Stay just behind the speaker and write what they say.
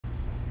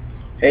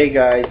Hey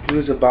guys,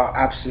 news about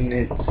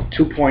Absinthe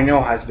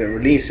 2.0 has been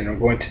released, and I'm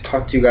going to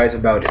talk to you guys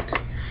about it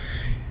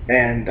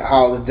and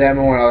how the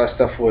demo and all that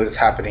stuff was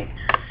happening.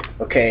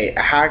 Okay, a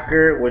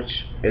hacker,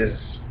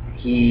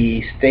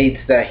 he states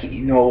that he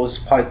knows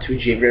Pod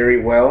 2J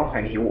very well,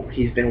 and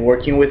he's been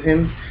working with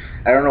him.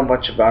 I don't know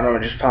much about him. I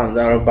just found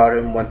out about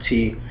him once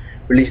he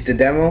released the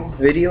demo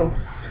video.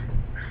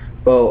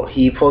 Well,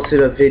 he posted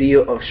a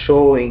video of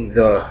showing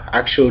the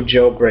actual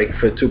jailbreak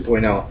for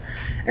 2.0.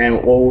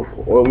 And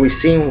what we've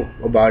seen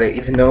about it,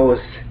 even though it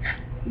was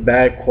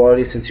bad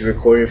quality since he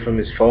recorded from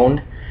his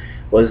phone,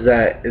 was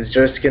that it's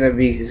gonna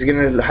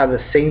have the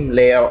same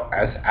layout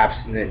as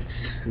Absinthe,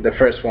 the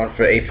first one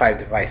for A5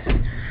 devices.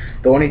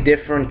 The only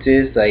difference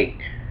is,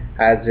 like,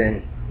 as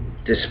in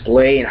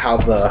display and how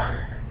the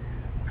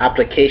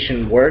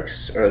application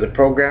works, or the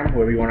program,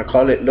 whatever you want to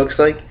call it, looks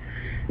like.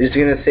 It's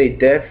gonna say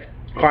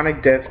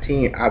Chronic Dev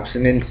Team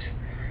Absinthe,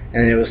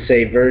 and it will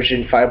say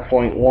version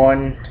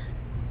 5.1.1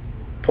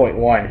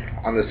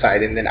 on the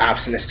side, and then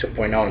Absinthe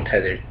 2.0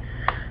 untethered.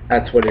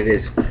 That's what it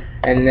is.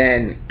 And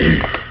then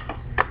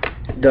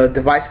the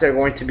devices that are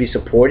going to be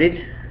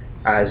supported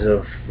as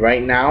of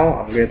right now,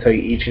 I'm going to tell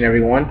you each and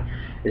every one,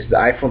 is the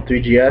iPhone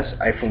 3GS,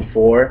 iPhone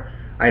 4,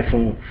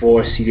 iPhone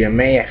 4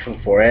 CDMA,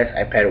 iPhone 4S,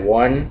 iPad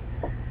 1,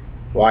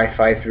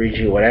 Wi-Fi,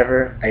 3G,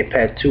 whatever,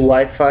 iPad 2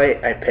 Wi-Fi,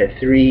 iPad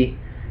 3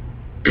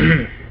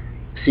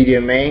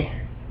 CDMA,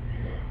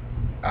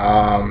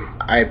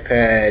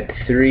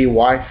 iPad 3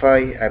 Wi-Fi,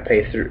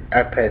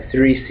 iPad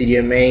 3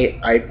 CDMA,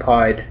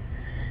 iPod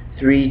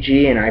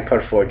 3G, and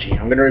iPod 4G.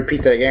 I'm going to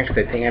repeat that again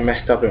because I think I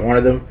messed up in one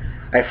of them.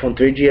 iPhone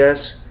 3GS,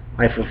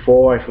 iPhone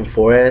 4, iPhone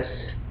 4S,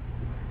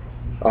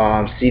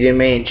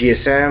 CDMA and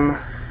GSM,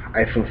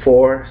 iPhone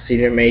 4,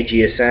 CDMA,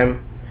 GSM,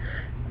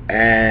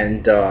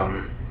 and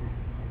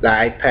the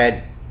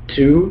iPad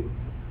 2,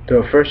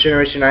 the first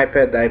generation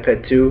iPad, the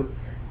iPad 2,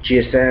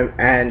 GSM,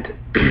 and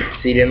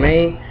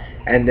CDMA,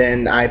 and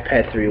then the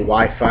iPad 3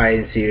 Wi-Fi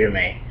and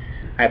CDMA,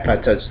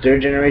 iPod Touch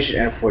 3rd generation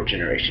and 4th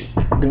generation.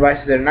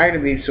 Devices that are not going to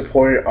be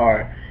supported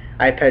are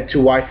iPad 2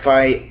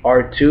 Wi-Fi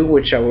R2,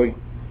 which I would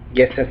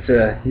guess that's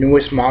the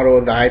newest model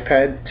of the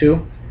iPad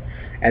 2,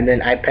 and then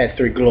iPad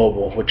 3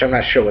 Global, which I'm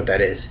not sure what that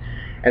is,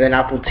 and then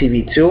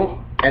AppleTV 2,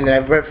 and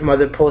then I've read from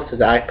other posts that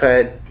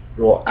the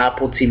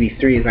AppleTV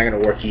 3 is not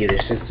going to work either.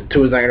 Since the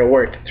 2 is not going to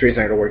work, the 3 is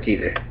not going to work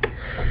either.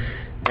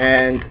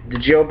 And the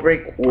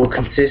jailbreak will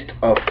consist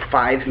of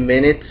 5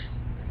 minutes,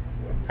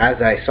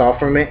 as I saw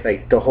from it.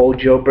 Like, the whole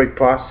jailbreak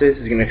process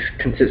is going to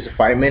consist of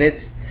 5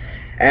 minutes,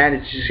 and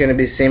it's just going to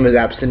be the same as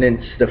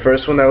Absinthe, the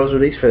first one that was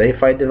released for the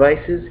A5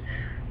 devices,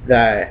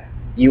 that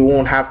you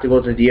won't have to go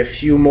to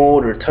DFU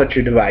mode or touch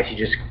your device. You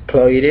just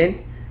plug it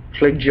in,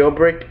 click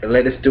jailbreak, and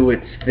let it do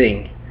its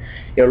thing.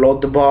 It'll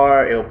load the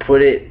bar, it'll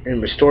put it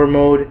in restore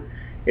mode,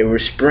 it will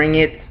spring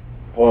it,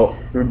 well,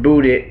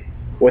 reboot it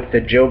with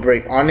the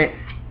jailbreak on it.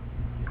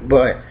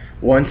 But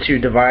once your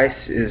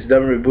device is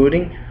done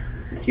rebooting,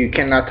 you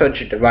cannot touch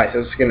your device. I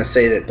was going to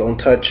say that don't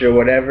touch or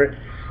whatever,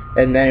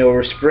 and then it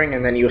will respring,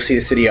 and then you'll see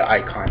the Cydia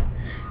icon,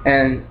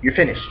 and you're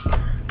finished.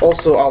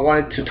 Also, I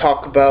wanted to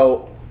talk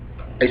about,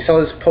 I saw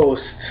this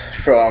post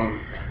from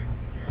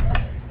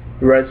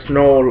Red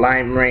Snow,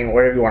 Lime Rain,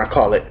 whatever you want to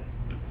call it.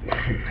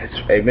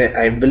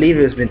 I believe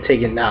it's been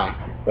taken down,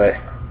 but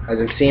as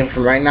I'm seeing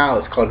from right now,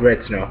 it's called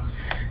Red Snow.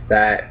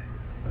 That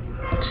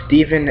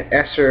Stephen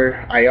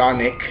Esser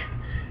Ionic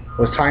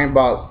was talking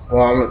about,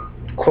 well, I'm going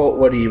to quote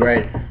what he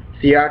read.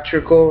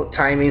 Theatrical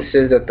timing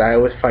says that the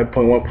iOS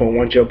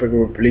 5.1.1 jailbreak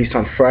will be released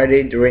on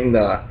Friday during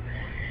the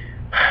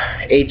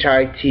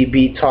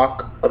HITB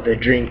talk of the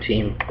Dream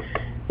Team,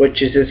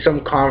 which is just some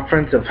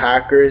conference of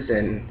hackers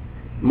and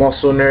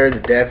Muscle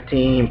Nerd, the Dev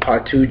Team,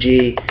 Pod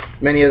 2G,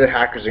 many other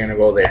hackers are going to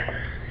go there.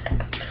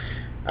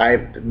 I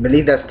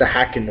believe that's the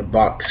Hack in the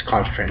Box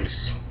conference.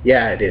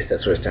 Yeah, it is.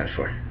 That's what it stands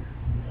for.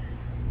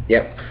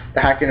 Yep,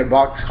 the Hack in the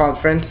Box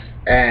conference,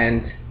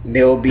 and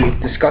they'll be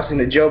discussing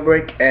the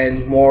jailbreak,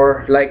 and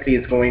more likely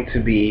he's going to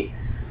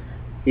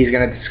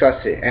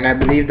discuss it, and I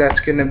believe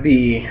that's going to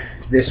be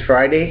this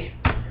Friday.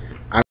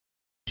 I'm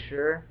not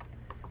sure,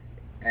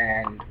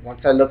 and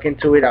once I look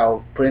into it,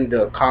 I'll put in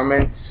the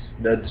comments,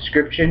 the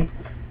description,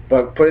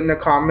 but put in the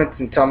comments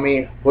and tell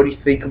me what do you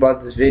think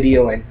about this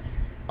video, and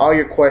all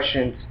your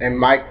questions and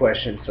my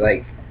questions,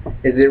 like,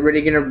 is it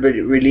really going to be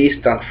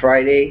released on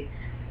Friday?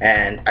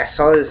 And I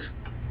saw this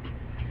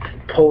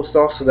post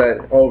also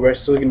that, oh, we're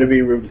still going to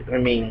be,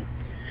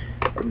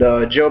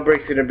 the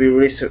jailbreak's going to be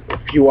released a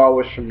few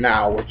hours from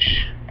now,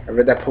 which I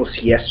read that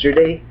post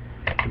yesterday,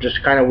 which is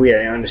kind of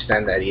weird. I don't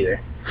understand that either.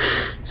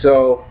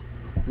 So,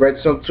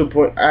 Redstone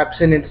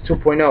Absinthe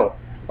 2.0.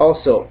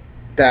 Also,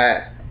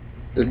 that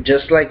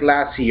just like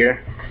last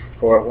year,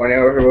 or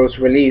whenever it was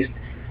released,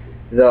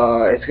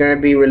 it's going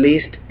to be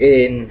released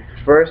in,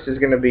 first it's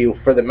going to be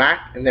for the Mac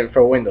and then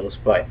for Windows,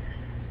 but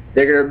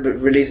they're going to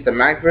release the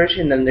Mac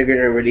version, then they're going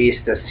to release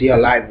the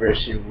CLI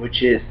version,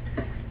 which is,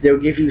 they'll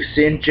give you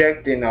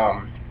Syinject in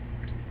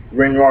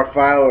WinRAR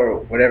file or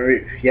whatever.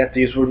 You have to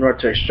use WinRAR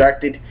to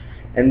extract it,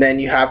 and then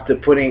you have to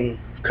put in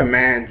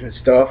commands and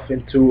stuff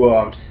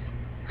into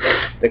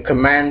the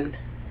command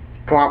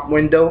prompt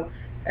window,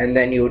 and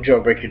then you'll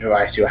jailbreak your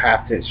device. You'll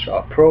have to install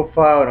a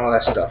profile and all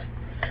that stuff.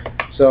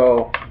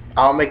 So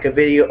I'll make a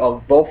video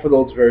of both of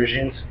those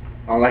versions,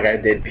 like I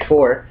did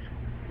before,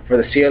 for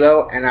the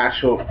CLO and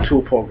actual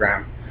tool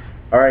program.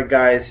 Alright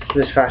guys,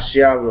 this is Fast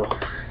Diablo,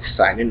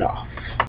 signing off.